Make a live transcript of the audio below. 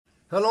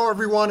Hello,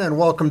 everyone, and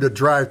welcome to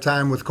Drive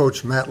Time with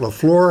Coach Matt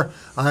LaFleur.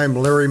 I'm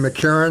Larry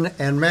McCarron.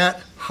 And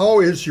Matt,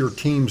 how is your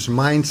team's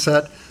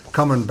mindset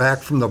coming back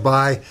from the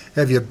bye?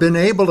 Have you been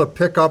able to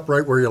pick up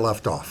right where you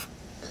left off?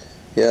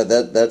 Yeah,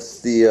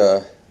 that's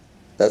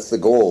the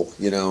goal.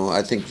 You know,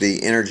 I think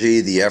the energy,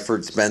 the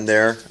effort's been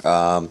there.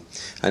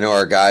 I know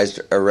our guys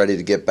are ready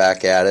to get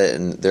back at it,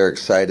 and they're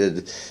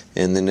excited.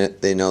 And then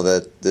they know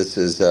that this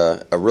is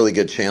a really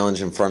good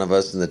challenge in front of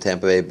us in the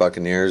Tampa Bay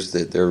Buccaneers.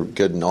 That they're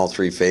good in all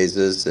three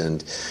phases,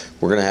 and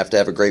we're going to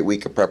have a great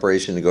week of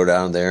preparation to go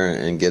down there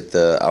and get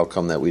the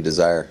outcome that we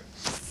desire.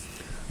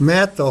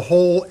 Matt, the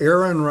whole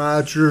Aaron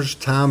Rodgers,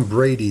 Tom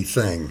Brady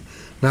thing.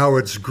 Now,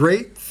 it's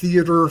great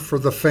theater for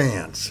the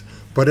fans,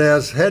 but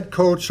as head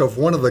coach of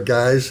one of the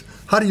guys,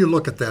 how do you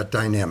look at that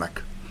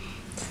dynamic?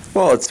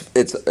 Well,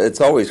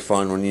 it's always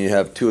fun when you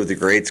have two of the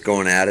greats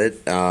going at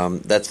it.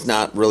 That's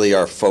not really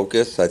our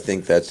focus. I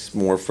think that's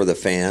more for the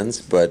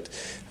fans, but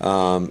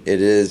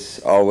it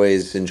is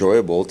always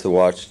enjoyable to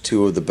watch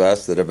two of the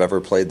best that have ever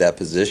played that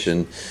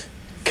position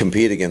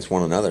compete against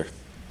one another.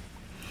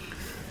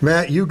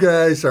 Matt, you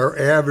guys are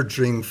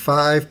averaging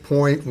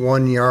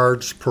 5.1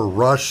 yards per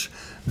rush.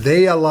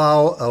 They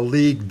allow a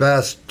league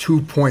best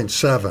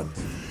 2.7.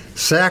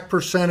 Sack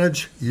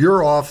percentage,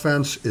 your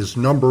offense is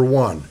number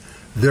one.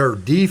 Their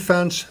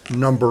defense,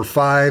 number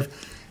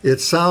 5. It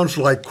sounds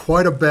like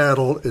quite a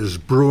battle is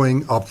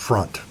brewing up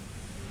front.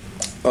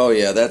 Oh,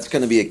 yeah, that's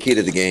going to be a key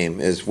to the game,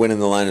 is winning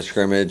the line of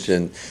scrimmage.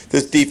 And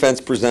this defense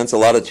presents a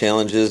lot of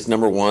challenges.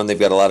 Number one, they've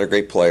got a lot of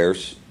great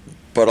players,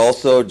 but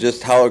also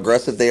just how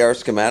aggressive they are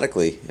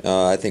schematically.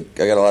 I think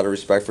I got a lot of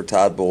respect for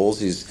Todd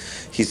Bowles.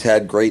 He's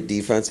had great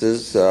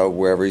defenses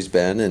wherever he's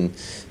been. And,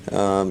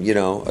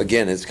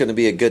 again, it's going to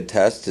be a good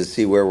test to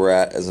see where we're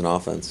at as an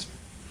offense.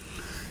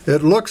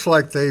 It looks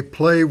like they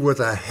play with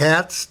a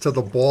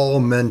hats-to-the-ball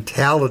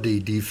mentality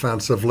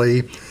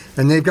defensively,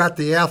 and they've got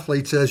the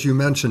athletes, as you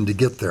mentioned, to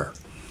get there.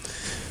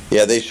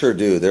 Yeah, they sure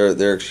do.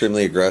 They're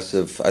extremely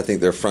aggressive. I think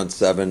their front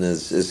seven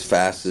is as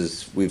fast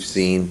as we've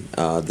seen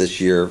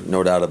this year,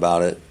 no doubt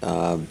about it.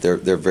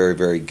 They're very,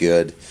 very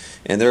good.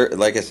 And they're,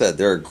 like I said,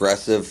 they're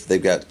aggressive.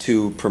 They've got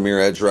two premier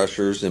edge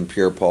rushers in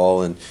Pierre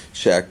Paul and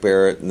Shaq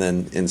Barrett, and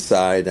then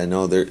inside, I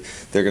know they're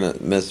going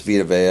to miss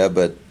Vita Vea,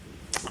 but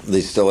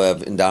they still have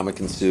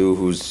Ndamukong Suh,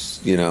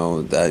 who's,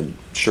 I'm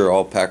sure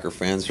all Packer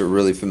fans are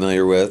really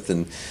familiar with.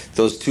 And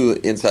those two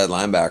inside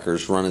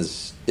linebackers run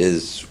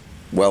as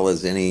well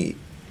as any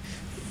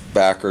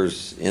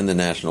backers in the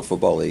National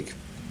Football League.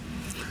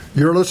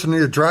 You're listening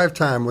to Drive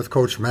Time with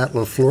Coach Matt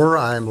LaFleur.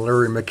 I'm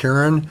Larry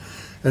McCarron.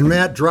 And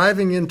Matt,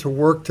 driving into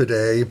work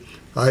today,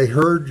 I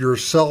heard your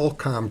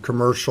Cellcom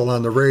commercial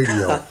on the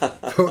radio.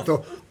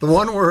 The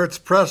one where it's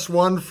press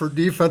 1 for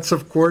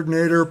defensive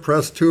coordinator,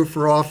 press 2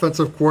 for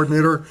offensive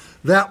coordinator,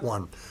 that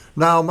one.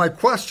 Now, my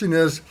question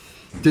is,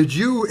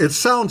 it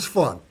sounds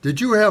fun. Did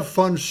you have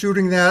fun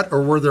shooting that,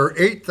 or were there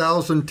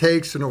 8,000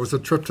 takes and it was a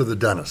trip to the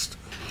dentist?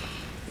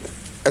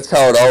 That's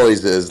how it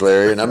always is,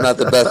 Larry, and I'm not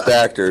the best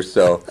actor,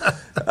 so,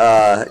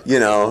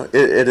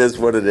 it is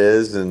what it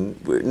is.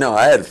 And, no,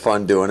 I had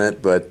fun doing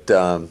it, but,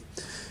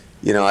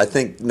 I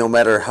think no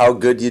matter how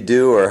good you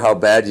do or how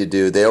bad you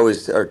do, they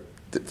always are.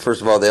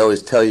 First of all, they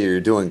always tell you you're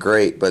doing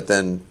great, but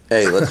then,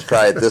 hey, let's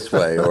try it this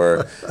way,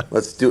 or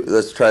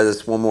let's try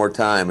this one more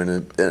time.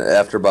 And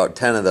after about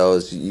 10 of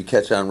those, you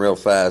catch on real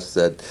fast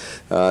that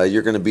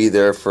you're going to be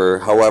there for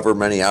however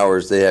many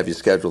hours they have you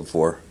scheduled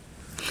for.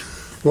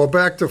 Well,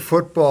 back to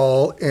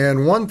football,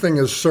 and one thing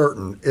is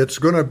certain, it's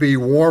going to be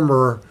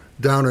warmer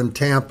down in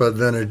Tampa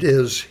than it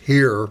is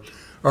here.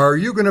 Are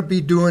you going to be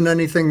doing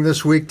anything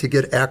this week to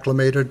get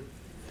acclimated?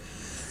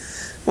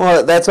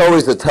 Well, that's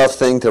always a tough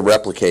thing to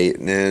replicate,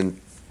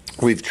 and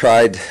we've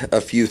tried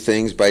a few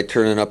things by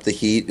turning up the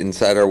heat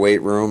inside our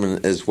weight room,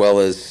 and as well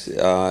as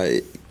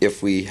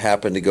if we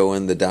happen to go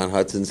in the Don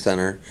Hudson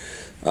Center.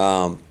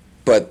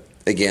 But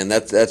again,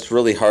 that's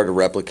really hard to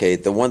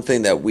replicate. The one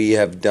thing that we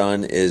have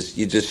done is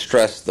you just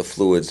stress the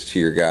fluids to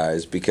your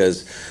guys,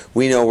 because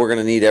we know we're going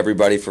to need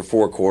everybody for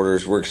 4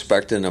 quarters. We're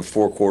expecting a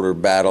 4-quarter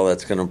battle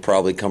that's going to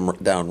probably come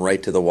down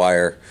right to the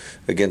wire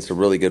against a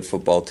really good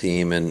football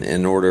team. And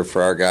in order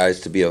for our guys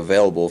to be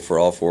available for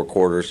all 4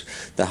 quarters,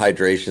 the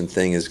hydration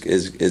thing is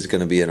going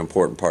to be an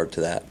important part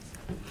to that.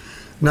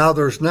 Now,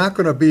 there's not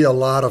going to be a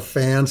lot of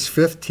fans,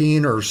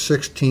 15 or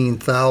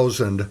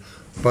 16,000,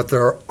 but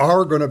there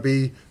are going to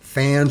be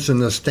fans in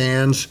the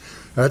stands.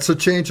 That's a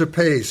change of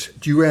pace.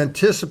 Do you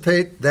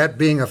anticipate that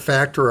being a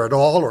factor at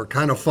all, or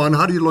kind of fun?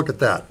 How do you look at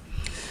that?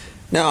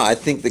 No, I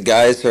think the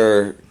guys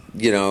are,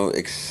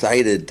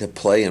 excited to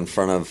play in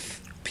front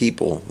of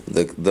people.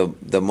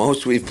 The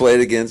most we've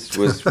played against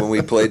was when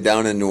we played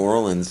down in New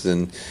Orleans,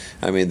 and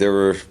I mean there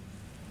were,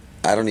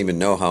 I don't even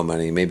know how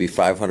many, maybe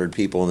 500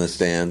 people in the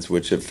stands,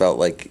 which it felt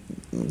like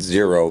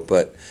zero.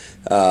 But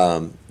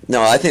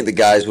no, I think the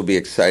guys will be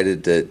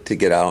excited to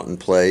get out and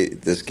play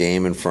this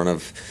game in front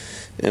of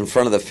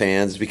the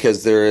fans,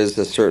 because there is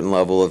a certain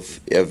level of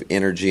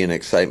energy and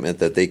excitement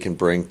that they can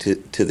bring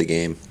to the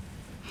game.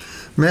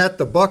 Matt,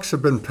 the Bucs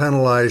have been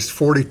penalized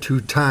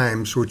 42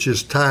 times, which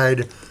is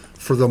tied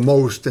for the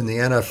most in the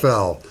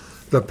NFL.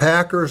 The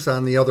Packers,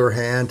 on the other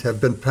hand,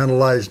 have been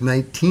penalized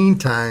 19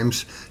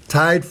 times,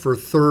 tied for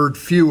third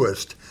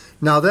fewest.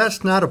 Now,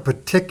 that's not a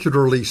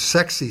particularly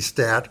sexy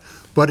stat,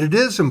 but it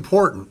is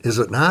important, is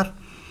it not?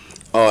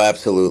 Oh,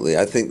 absolutely.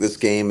 I think this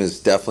game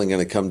is definitely going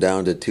to come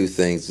down to two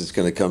things. It's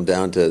going to come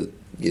down to,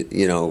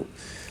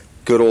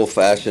 good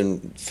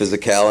old-fashioned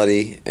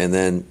physicality, and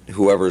then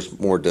whoever's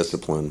more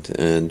disciplined.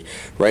 And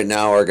right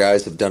now our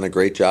guys have done a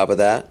great job of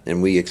that,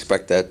 and we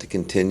expect that to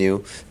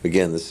continue.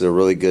 Again, this is a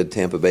really good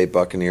Tampa Bay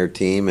Buccaneer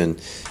team,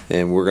 and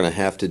we're going to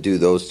have to do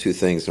those two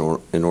things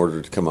in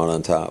order to come out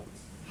on top.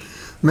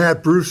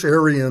 Matt, Bruce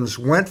Arians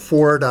went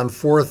for it on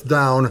fourth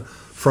down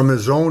from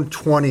his own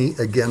 20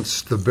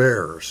 against the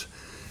Bears.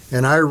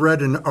 And I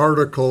read an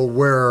article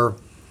where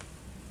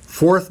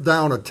fourth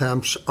down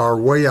attempts are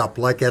way up,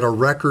 like at a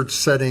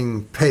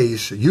record-setting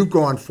pace. You've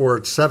gone for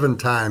it 7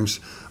 times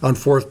on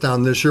fourth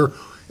down this year.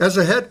 As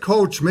a head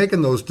coach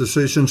making those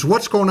decisions,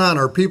 what's going on?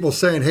 Are people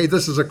saying, hey,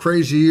 this is a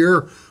crazy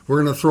year,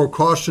 we're going to throw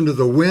caution to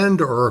the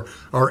wind, or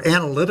are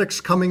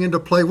analytics coming into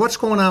play? What's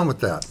going on with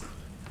that?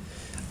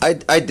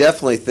 I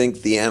definitely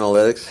think the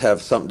analytics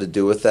have something to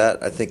do with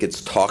that. I think it's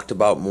talked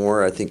about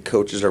more. I think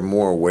coaches are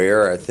more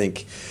aware. I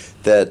think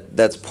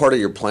that's part of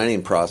your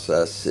planning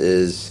process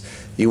is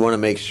you want to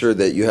make sure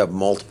that you have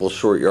multiple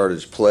short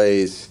yardage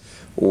plays,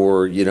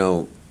 or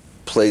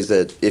plays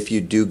that if you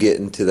do get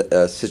into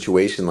a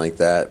situation like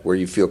that where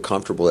you feel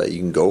comfortable that you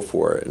can go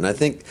for it. And I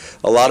think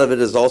a lot of it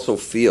is also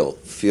feel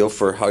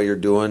for how you're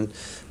doing.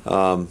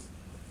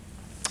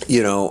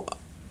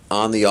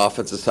 On the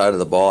offensive side of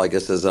the ball, I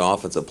guess as an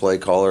offensive play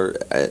caller,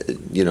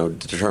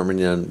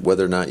 determining on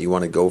whether or not you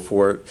want to go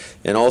for it,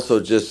 and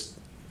also just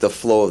the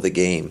flow of the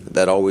game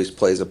that always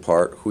plays a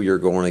part, who you're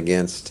going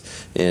against,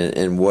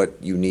 and what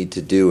you need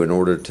to do in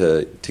order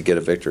to get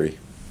a victory.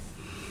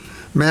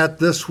 Matt,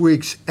 this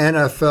week's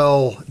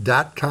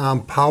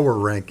NFL.com power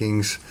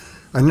rankings,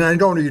 and I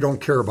know you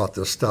don't care about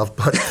this stuff,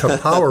 but the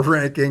power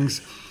rankings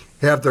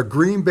have the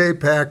Green Bay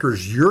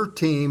Packers, your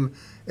team,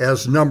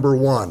 as number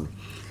 1.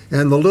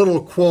 And the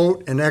little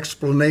quote and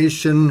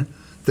explanation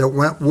that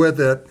went with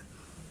it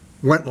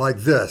went like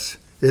this.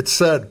 It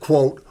said,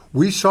 quote,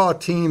 "We saw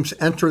teams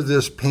enter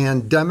this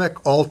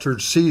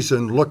pandemic-altered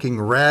season looking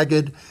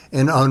ragged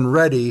and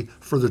unready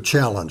for the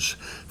challenge.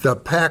 The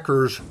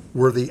Packers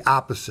were the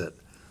opposite,"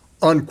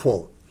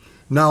 unquote.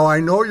 Now, I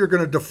know you're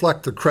going to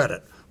deflect the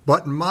credit,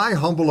 but in my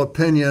humble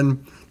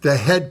opinion, the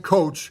head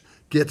coach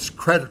gets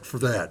credit for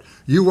that.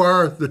 You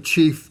are the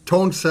chief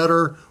tone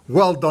setter.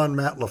 Well done,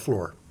 Matt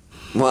LaFleur.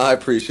 Well, I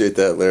appreciate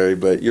that, Larry,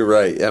 but you're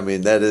right. I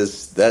mean,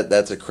 that's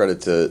a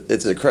credit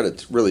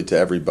really to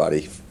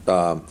everybody.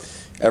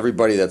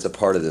 Everybody that's a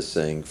part of this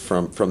thing,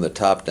 from the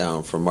top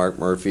down, from Mark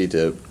Murphy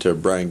to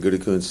Brian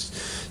Gutekunst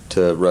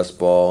to Russ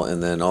Ball,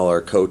 and then all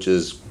our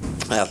coaches,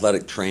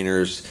 athletic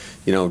trainers,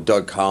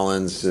 Doug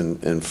Collins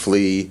and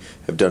Flea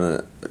have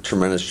done a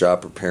tremendous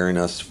job preparing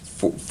us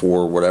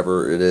for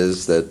whatever it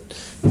is that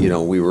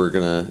we were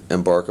going to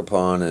embark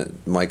upon.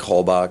 Mike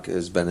Holbach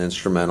has been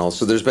instrumental.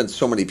 So there's been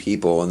so many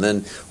people, and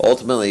then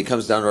ultimately it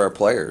comes down to our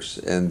players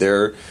and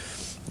their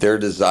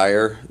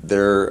desire,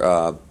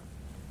 their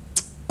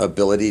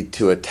ability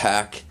to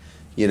attack.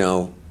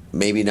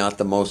 Maybe not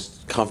the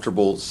most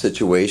comfortable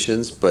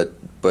situations, but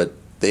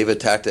they've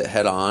attacked it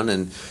head on,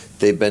 and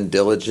they've been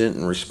diligent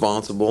and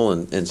responsible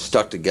and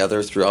stuck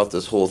together throughout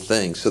this whole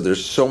thing. So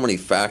there's so many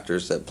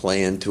factors that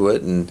play into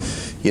it, and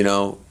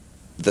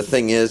the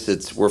thing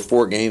is, we're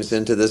 4 games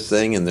into this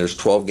thing, and there's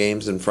 12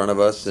 games in front of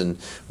us, and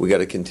we got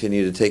to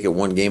continue to take it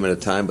one game at a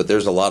time. But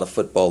there's a lot of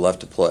football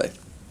left to play.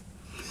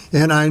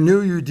 And I knew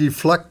you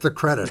deflect the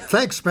credit.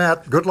 Thanks,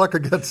 Matt. Good luck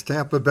against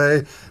Tampa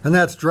Bay. And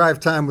that's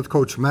Drive Time with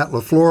Coach Matt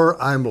LaFleur.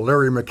 I'm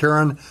Larry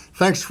McCarron.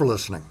 Thanks for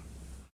listening.